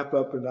wrap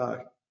up and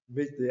I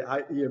meet the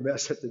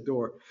EMS at the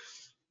door.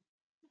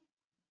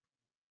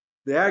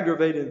 The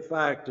aggravating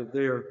fact of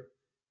their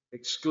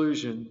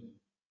exclusion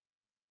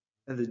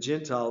and the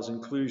Gentiles'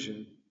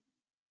 inclusion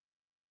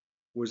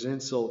was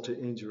insult to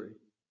injury.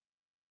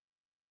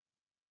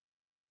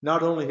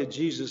 Not only had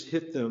Jesus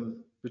hit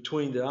them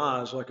between the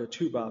eyes like a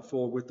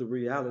 2x4 with the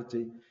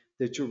reality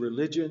that your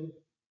religion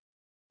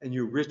and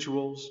your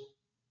rituals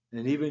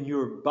and even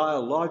your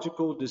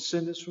biological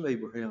descendants from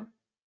Abraham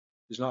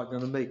is not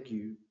going to make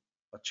you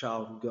a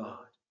child of God.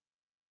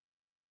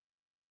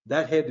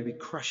 That had to be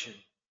crushing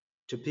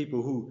to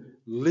people who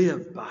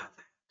live by that.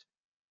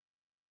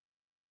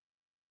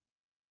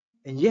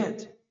 And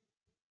yet,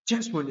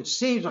 just when it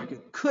seems like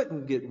it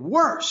couldn't get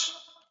worse,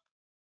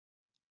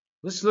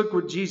 let's look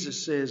what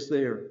Jesus says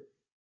there,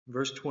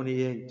 verse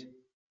 28.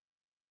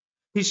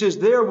 He says,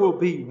 there will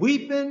be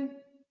weeping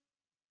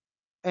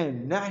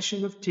and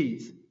gnashing of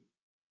teeth.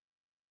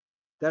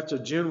 That's a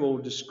general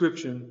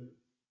description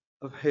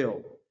of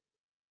hell.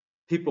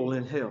 People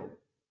in hell.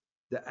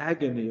 The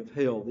agony of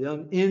hell. The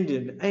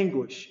unending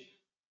anguish.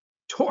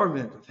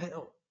 Torment of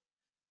hell.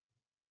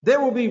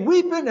 There will be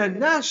weeping and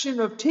gnashing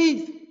of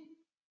teeth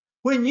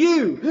when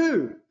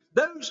you,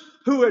 those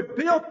who had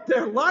built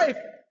their life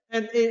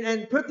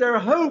and put their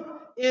hope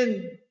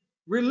in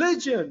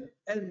religion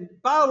and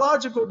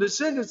biological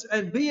descendants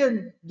and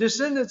being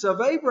descendants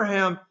of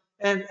Abraham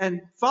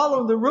and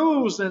following the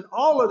rules and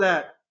all of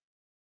that.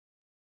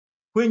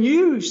 When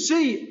you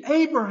see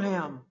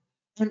Abraham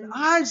and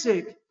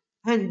Isaac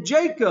and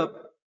Jacob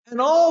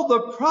and all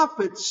the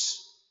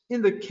prophets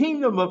in the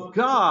kingdom of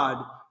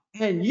God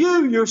and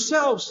you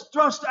yourselves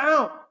thrust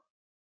out,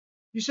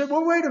 you said,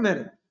 well, wait a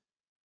minute.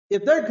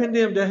 If they're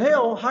condemned to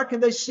hell, how can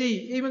they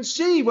even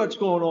see what's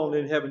going on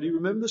in heaven? Do you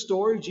remember the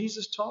story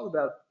Jesus taught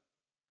about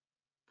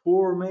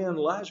poor man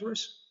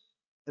Lazarus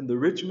and the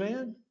rich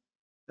man?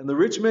 And the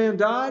rich man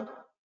died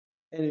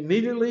and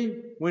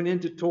immediately went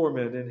into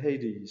torment in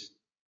Hades.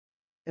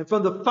 And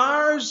from the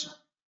fires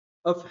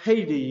of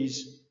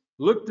Hades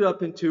looked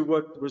up into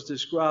what was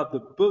described the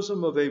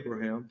bosom of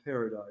Abraham,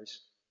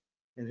 paradise.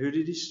 And who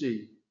did he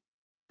see?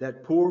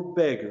 That poor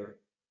beggar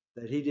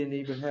that he didn't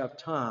even have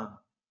time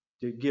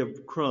to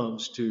give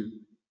crumbs to.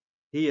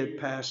 He had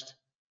passed,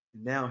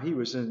 and now he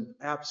was in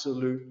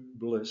absolute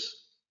bliss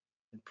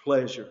and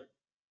pleasure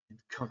and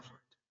comfort.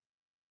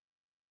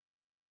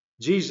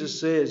 Jesus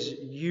says,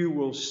 you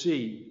will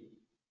see.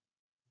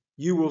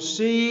 You will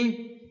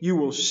see, you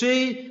will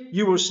see,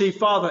 you will see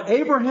Father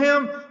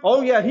Abraham.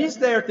 Oh yeah, he's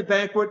there at the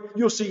banquet.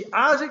 You'll see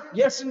Isaac.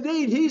 Yes,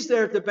 indeed, he's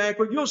there at the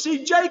banquet. You'll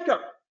see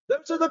Jacob.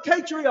 Those are the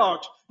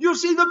patriarchs. You'll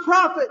see the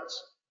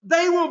prophets.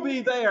 They will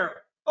be there.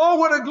 Oh,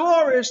 what a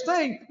glorious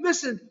thing.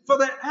 Listen, for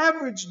the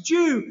average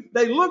Jew,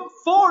 they look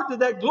forward to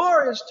that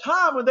glorious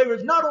time when they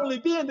would not only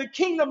be in the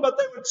kingdom, but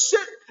they would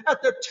sit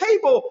at the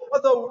table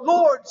of the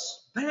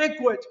Lord's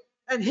banquet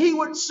and he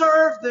would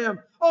serve them.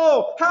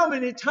 Oh, how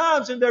many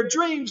times in their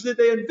dreams did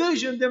they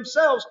envision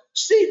themselves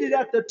seated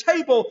at the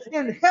table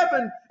in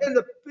heaven in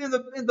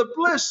the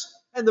bliss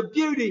and the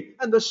beauty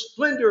and the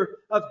splendor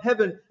of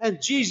heaven.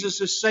 And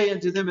Jesus is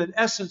saying to them in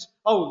essence,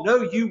 oh,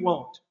 no, you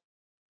won't.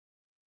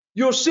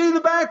 You'll see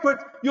the banquet.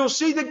 You'll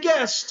see the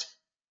guest.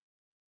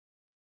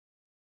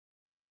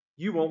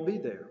 You won't be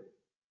there.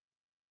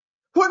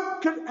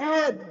 What could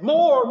add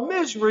more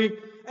misery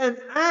and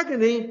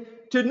agony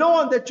to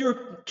knowing that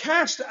you're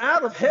cast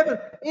out of heaven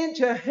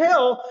into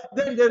hell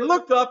than to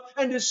look up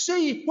and to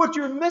see what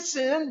you're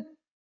missing?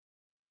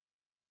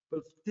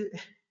 But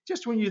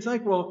just when you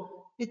think,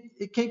 well,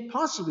 it can't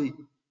possibly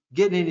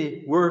get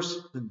any worse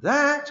than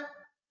that.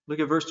 Look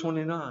at verse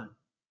 29.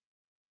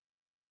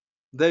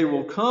 They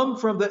will come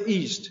from the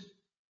east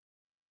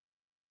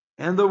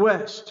and the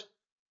west,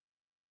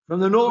 from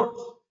the north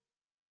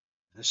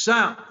and the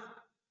south,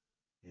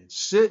 and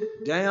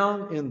sit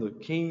down in the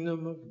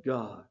kingdom of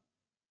God.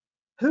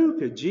 Who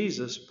could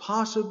Jesus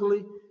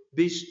possibly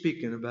be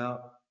speaking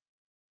about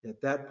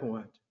at that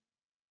point?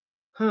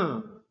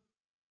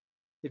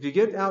 If you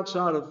get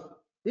outside of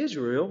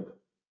Israel,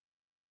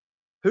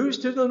 who's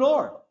to the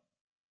north?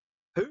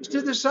 Who's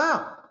to the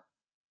south?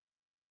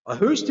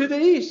 Who's to the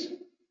east?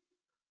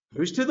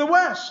 Who's to the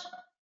west?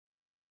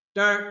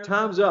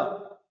 Time's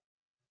up.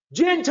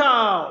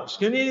 Gentiles.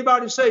 Can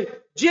anybody say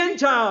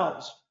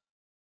Gentiles?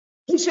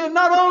 He said,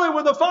 not only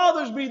will the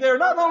fathers be there,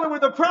 not only will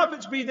the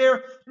prophets be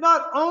there,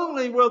 not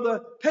only will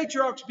the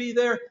patriarchs be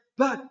there,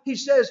 but he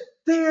says,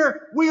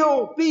 there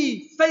will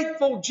be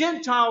faithful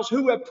Gentiles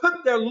who have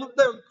put their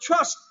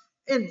trust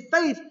and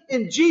faith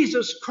in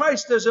Jesus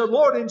Christ as their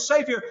Lord and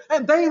Savior,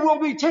 and they will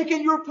be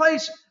taking your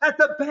place at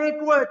the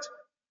banquet.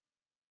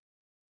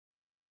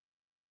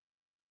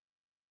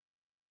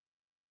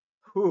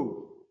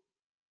 Who?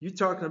 You're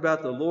talking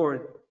about the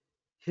Lord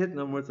hitting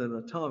them with an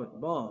atomic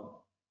bomb.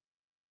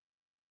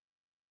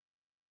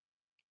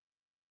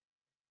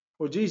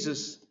 Well,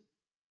 Jesus,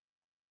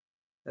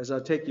 as I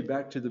take you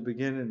back to the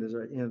beginning, as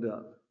I end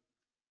up,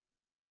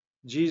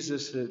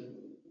 Jesus had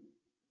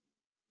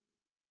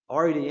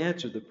already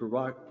answered the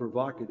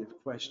provocative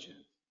question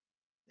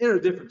in a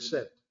different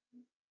setting.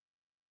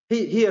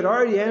 He had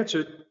already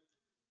answered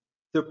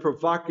the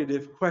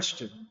provocative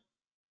question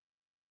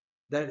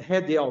that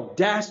had the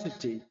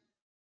audacity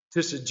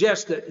to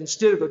suggest that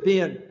instead of it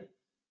being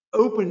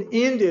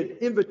open-ended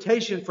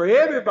invitation for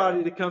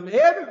everybody to come,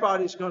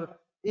 everybody's going to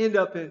end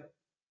up in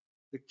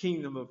the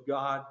kingdom of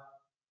God.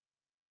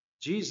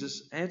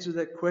 Jesus answered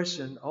that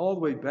question all the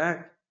way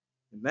back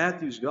in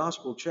Matthew's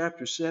Gospel,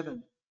 chapter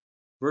 7,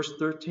 verse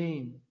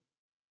 13.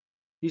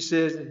 He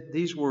says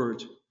these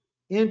words,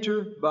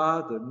 "Enter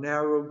by the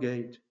narrow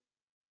gate,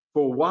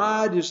 for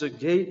wide is the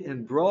gate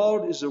and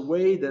broad is the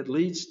way that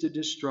leads to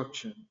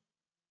destruction,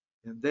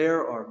 and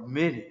there are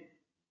many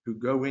who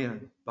go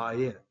in by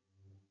it.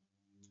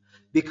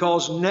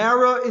 Because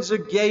narrow is the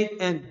gate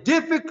and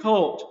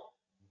difficult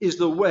is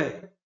the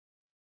way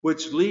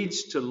which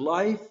leads to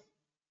life,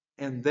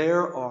 and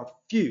there are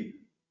few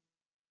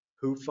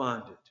who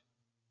find it."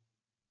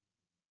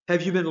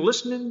 Have you been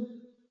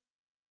listening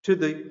to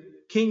the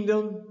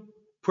Kingdom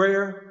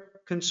Prayer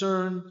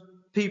Concern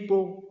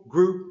People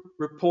Group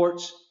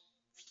reports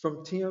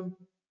from Tim?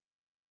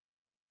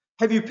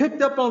 Have you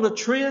picked up on a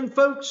trend,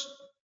 folks?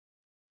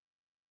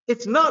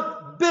 It's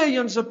not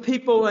billions of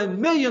people and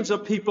millions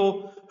of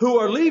people who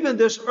are leaving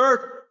this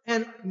earth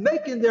and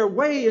making their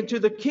way into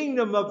the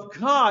kingdom of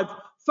God.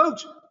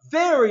 Folks,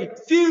 very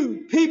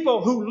few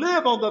people who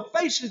live on the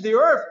face of the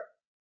earth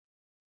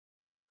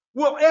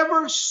will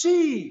ever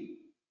see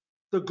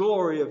the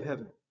glory of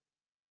heaven.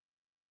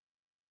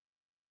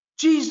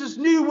 Jesus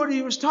knew what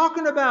he was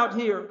talking about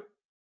here.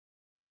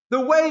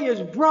 The way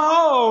is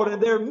broad,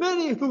 and there are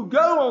many who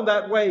go on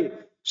that way.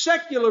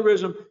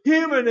 Secularism,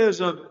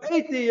 humanism,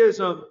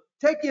 atheism,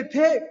 take your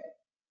pick.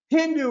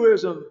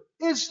 Hinduism,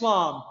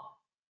 Islam,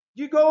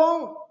 you go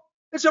on.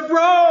 It's a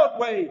broad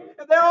way,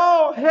 and they're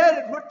all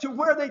headed to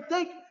where they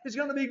think is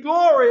going to be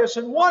glorious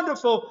and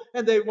wonderful,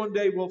 and they one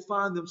day will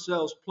find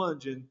themselves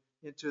plunging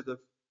into the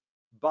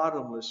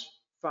bottomless,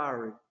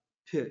 fiery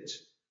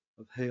pits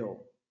of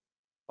hell.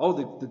 Oh,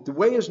 the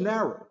way is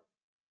narrow,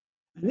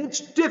 and it's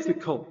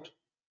difficult,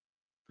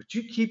 but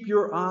you keep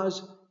your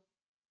eyes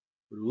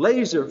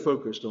laser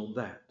focused on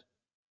that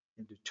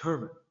and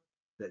determined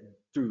that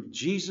through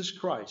Jesus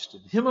Christ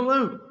and Him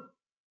alone,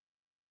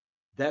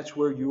 that's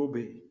where you will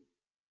be.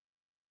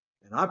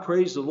 And I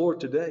praise the Lord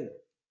today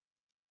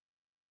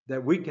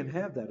that we can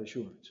have that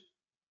assurance.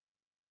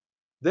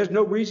 There's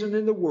no reason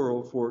in the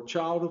world for a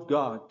child of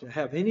God to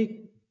have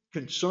any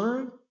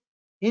concern,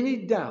 any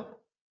doubt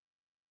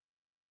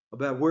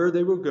about where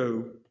they will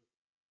go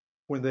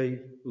when they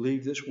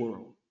leave this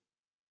world.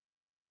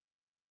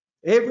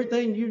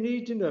 Everything you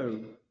need to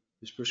know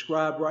is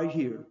prescribed right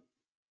here.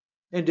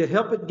 And to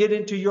help it get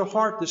into your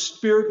heart, the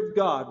Spirit of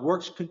God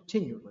works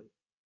continually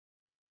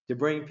to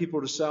bring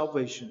people to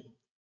salvation.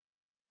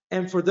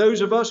 And for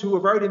those of us who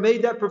have already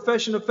made that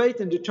profession of faith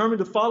and determined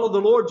to follow the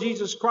Lord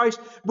Jesus Christ,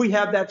 we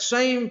have that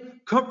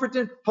same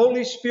comforting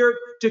Holy Spirit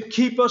to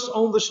keep us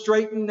on the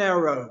straight and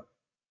narrow.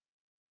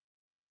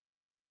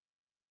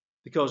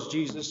 Because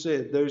Jesus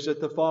said, "Those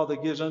that the Father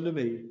gives unto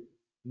me,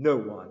 no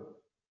one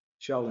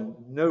shall in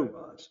no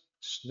wise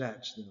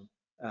snatch them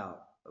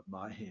out of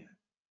my hand."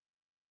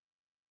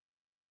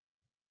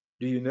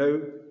 Do you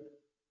know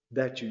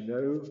that you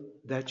know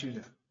that you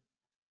know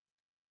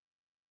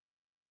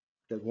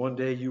that one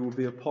day you will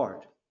be a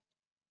part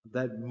of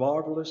that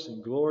marvelous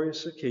and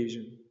glorious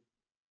occasion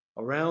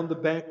around the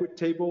banquet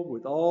table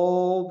with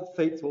all the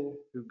faithful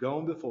who've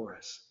gone before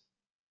us,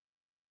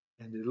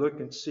 and to look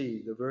and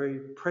see the very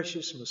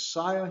precious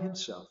Messiah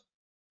Himself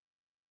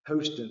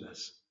hosting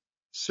us,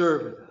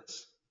 serving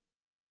us,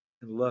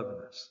 and loving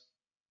us?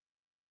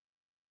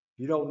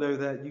 If you don't know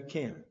that, you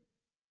can't.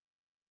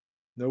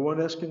 No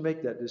one else can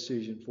make that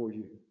decision for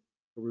you.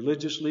 A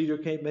religious leader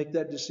can't make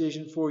that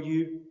decision for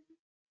you.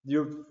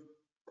 Your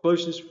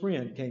closest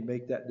friend can't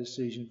make that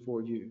decision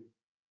for you.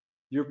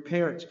 Your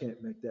parents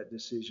can't make that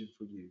decision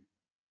for you.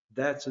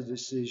 That's a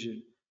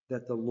decision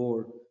that the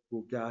Lord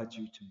will guide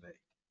you to make.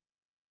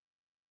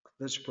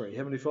 Let's pray.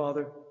 Heavenly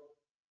Father,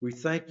 we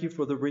thank you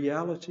for the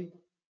reality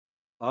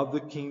of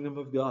the kingdom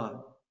of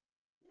God.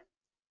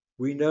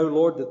 We know,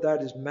 Lord,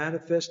 that is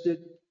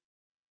manifested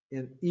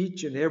in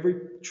each and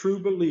every true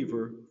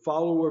believer,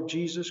 follower of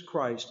Jesus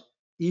Christ,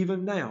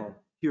 even now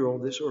here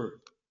on this earth.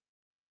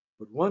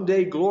 But one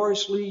day,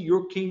 gloriously,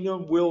 your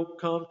kingdom will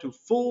come to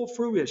full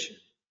fruition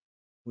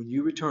when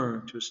you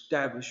return to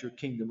establish your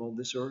kingdom on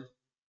this earth.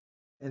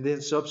 And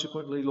then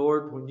subsequently,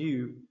 Lord, when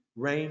you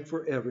reign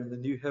forever in the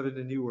new heaven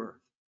and new earth.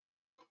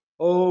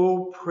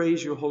 Oh,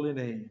 praise your holy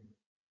name,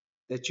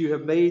 that you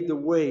have made the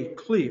way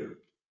clear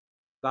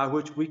by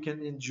which we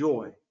can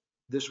enjoy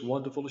this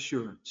wonderful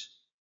assurance.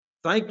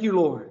 Thank you,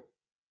 Lord.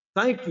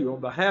 Thank you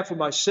on behalf of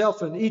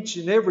myself and each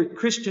and every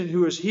Christian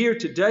who is here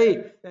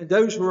today and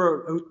those who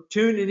are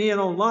tuning in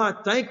online.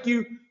 Thank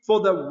you for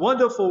the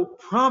wonderful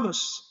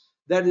promise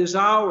that is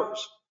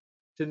ours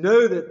to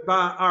know that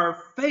by our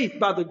faith,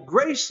 by the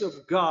grace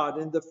of God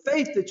and the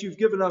faith that you've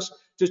given us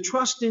to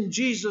trust in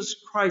Jesus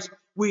Christ,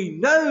 we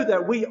know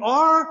that we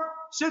are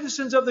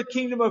citizens of the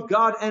kingdom of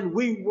God and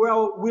we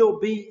will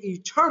be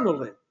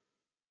eternally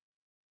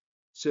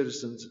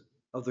citizens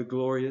of the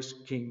glorious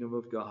kingdom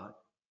of God.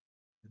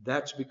 And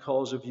that's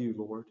because of you,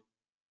 Lord.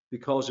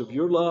 because of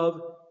your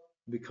love,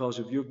 because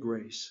of your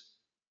grace.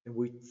 And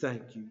we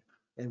thank you.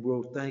 And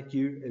we'll thank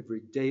you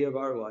every day of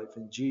our life.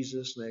 In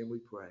Jesus' name we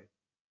pray.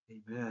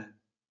 Amen.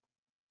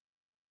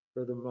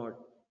 Brother Mark,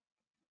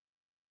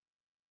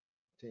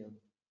 Tim.